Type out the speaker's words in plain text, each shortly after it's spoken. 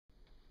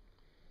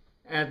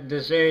At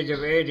this age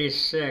of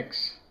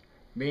 86,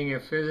 being a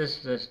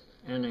physicist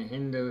and a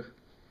Hindu,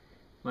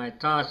 my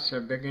thoughts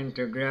are beginning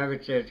to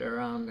gravitate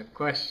around the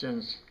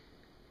questions: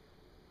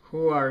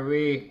 who are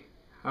we?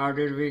 How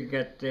did we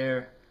get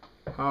there?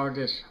 How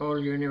this whole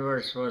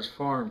universe was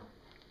formed?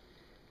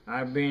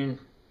 I've been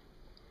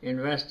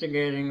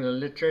investigating the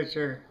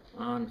literature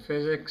on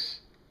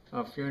physics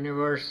of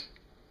universe,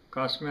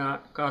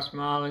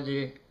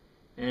 cosmology,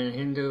 and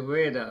Hindu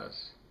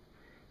Vedas,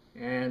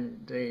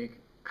 and the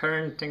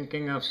current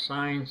thinking of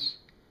science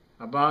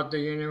about the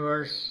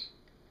universe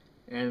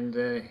and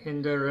the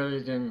Hindu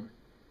religion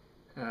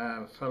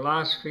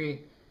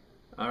philosophy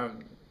are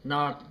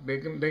not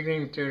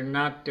beginning to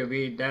not to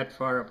be that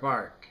far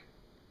apart.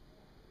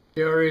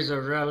 Theories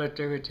of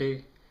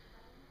relativity,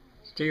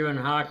 Stephen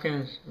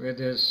Hawking with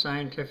his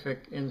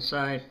scientific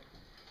insight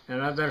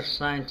and other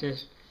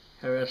scientists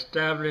have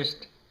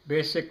established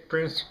basic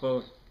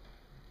principles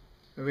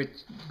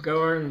which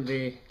govern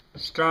the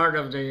start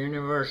of the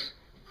universe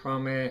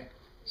from a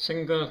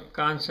single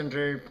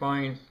concentrated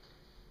point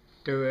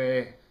to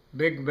a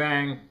Big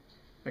Bang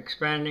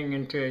expanding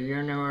into a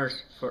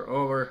universe for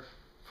over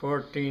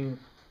 14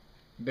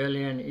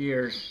 billion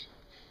years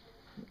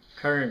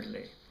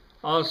currently.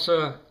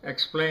 Also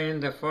explain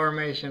the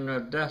formation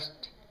of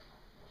dust,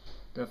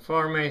 the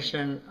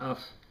formation of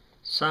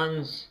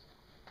suns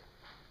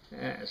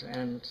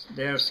and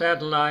their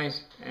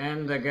satellites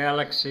and the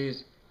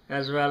galaxies,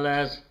 as well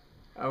as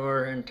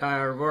our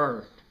entire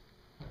world.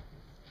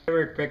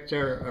 Favorite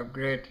picture of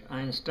great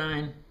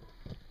Einstein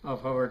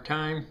of our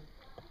time.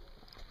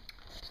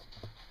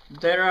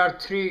 There are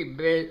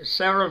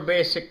several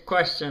basic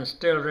questions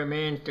still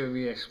remain to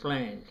be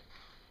explained.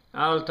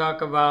 I'll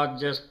talk about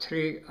just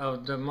three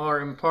of the more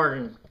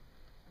important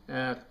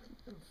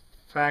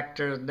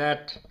factors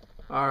that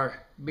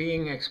are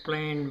being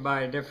explained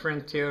by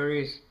different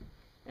theories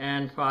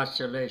and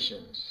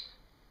postulations.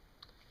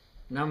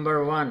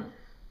 Number one,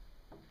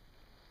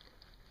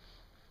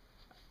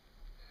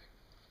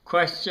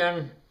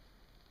 question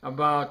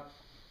about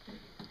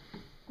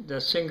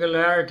the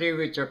singularity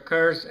which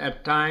occurs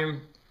at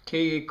time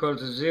t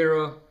equals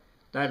 0.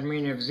 That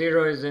means if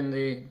 0 is in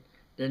the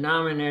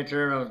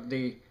denominator of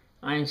the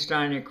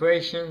Einstein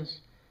equations,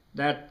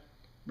 that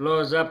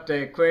blows up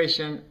the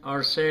equation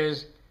or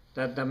says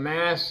that the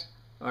mass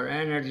or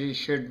energy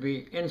should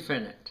be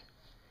infinite,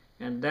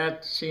 and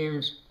that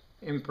seems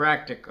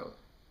impractical.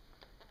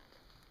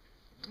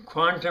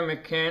 Quantum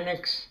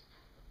mechanics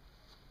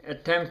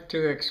attempt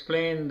to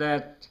explain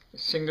that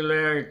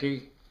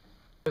singularity.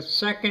 The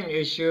second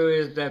issue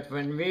is that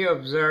when we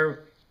observe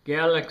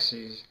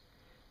galaxies,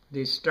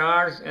 the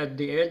stars at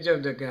the edge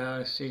of the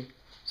galaxy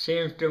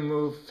seem to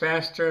move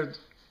faster.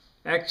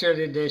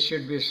 Actually, they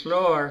should be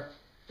slower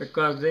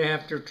because they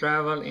have to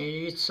travel in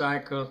each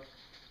cycle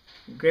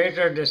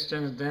greater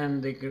distance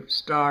than the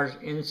stars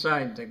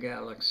inside the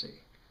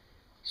galaxy.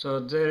 So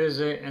there is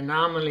an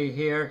anomaly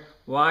here,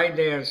 why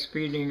they are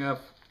speeding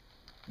up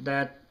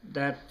that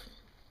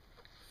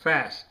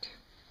fast.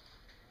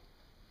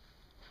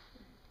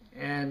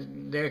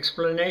 And the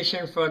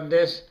explanation for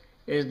this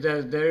is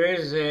that there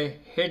is a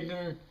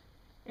hidden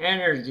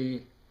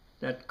energy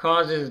that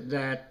causes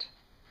that,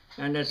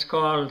 and it's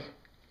called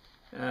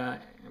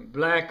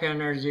black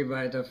energy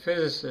by the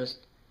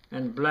physicist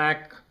and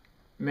black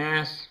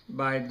mass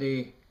by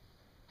the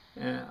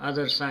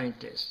other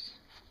scientists.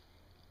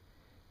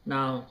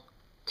 Now,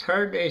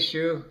 third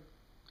issue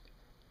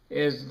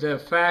is the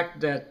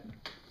fact that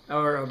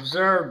our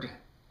observed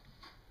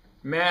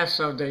mass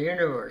of the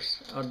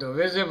universe, or the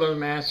visible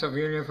mass of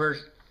the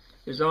universe,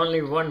 is only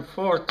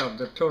 1/4 of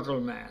the total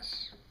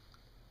mass.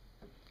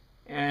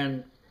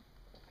 And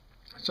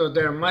so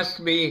there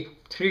must be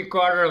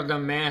 3/4 of the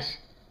mass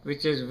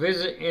which is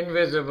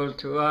invisible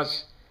to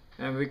us,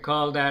 and we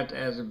call that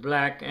as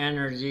black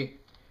energy.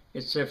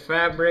 It's a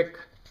fabric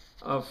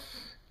of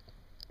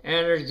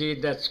energy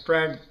that's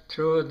spread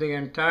through the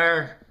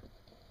entire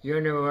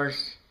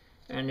universe,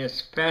 and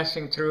it's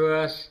passing through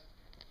us,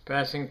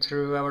 passing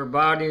through our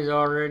bodies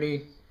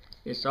already.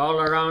 It's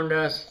all around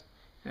us,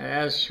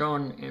 as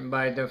shown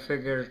by the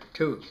figure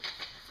 2.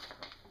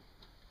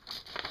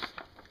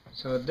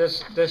 So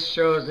this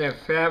shows a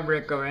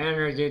fabric of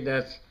energy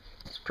that's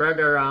spread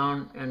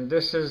around, and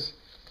this is,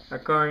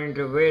 according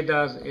to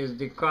Vedas, is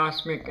the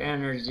cosmic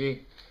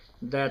energy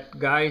that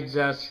guides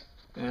us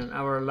in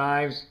our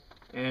lives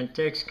and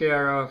takes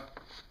care of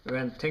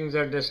when things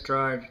are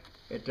destroyed.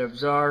 It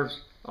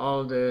absorbs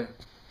all the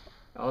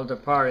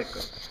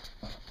particles.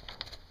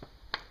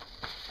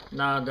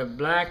 Now the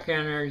black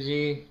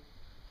energy,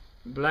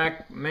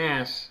 black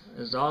mass,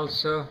 is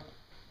also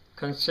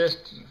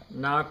consists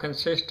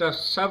of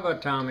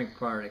subatomic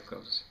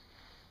particles.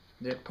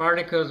 The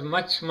particles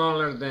much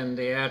smaller than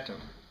the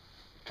atom,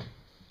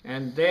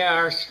 and they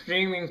are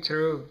streaming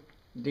through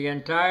the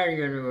entire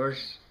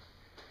universe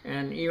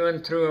and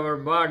even through our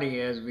body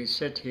as we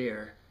sit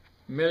here.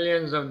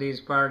 Millions of these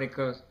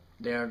particles.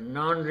 They are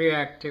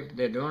non-reactive,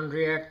 they don't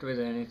react with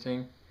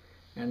anything,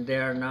 and they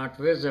are not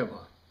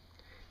visible.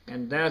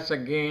 And that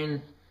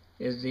again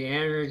is the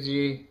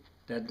energy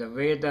that the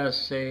Vedas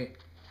say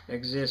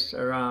exists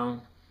around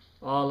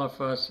all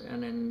of us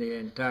and in the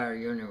entire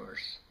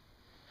universe.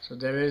 So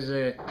there is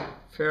a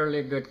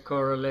fairly good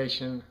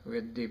correlation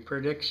with the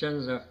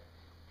predictions of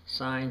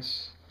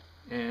science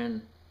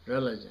and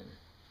religion,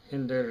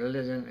 Hindu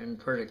religion in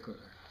particular.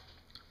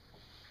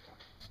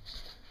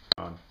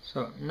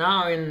 So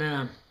now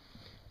in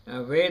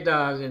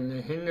Vedas, in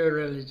the Hindu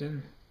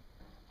religion,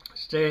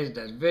 states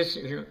that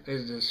Vishnu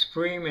is the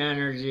supreme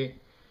energy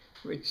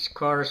which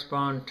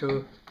corresponds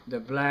to the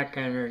black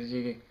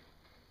energy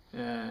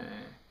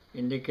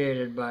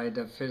indicated by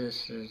the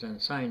physicists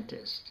and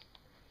scientists.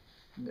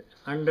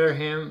 Under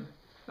him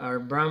are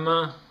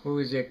Brahma, who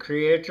is a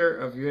creator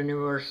of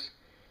universe,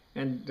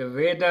 and the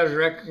Vedas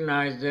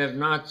recognize there's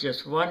not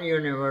just one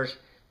universe,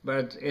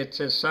 but it's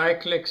a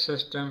cyclic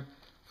system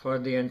for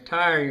the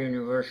entire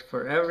universe,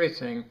 for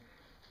everything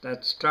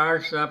that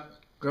starts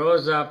up,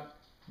 grows up,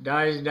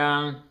 dies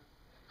down.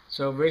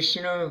 So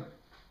Vishnu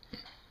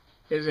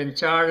is in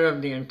charge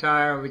of the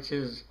entire, which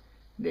is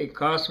the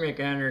cosmic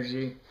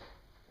energy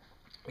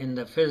in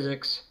the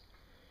physics.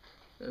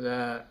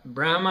 The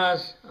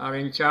Brahmas are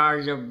in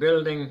charge of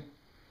building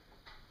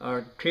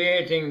or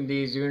creating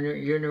these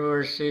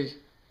universes,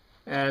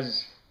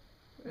 as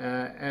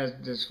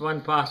this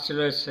one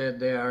postulate said,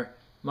 there are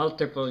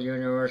multiple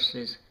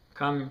universes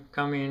come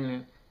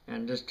in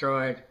and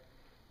destroyed,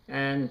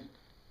 and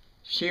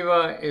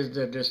Shiva is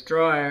the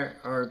destroyer,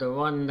 or the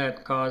one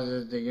that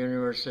causes the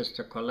universes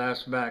to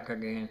collapse back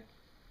again.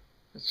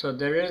 So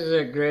there is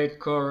a great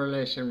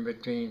correlation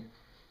between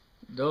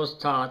those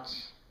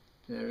thoughts,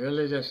 the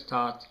religious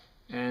thoughts,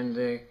 and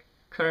the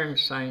current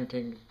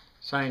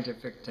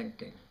scientific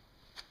thinking.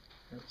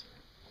 That's it.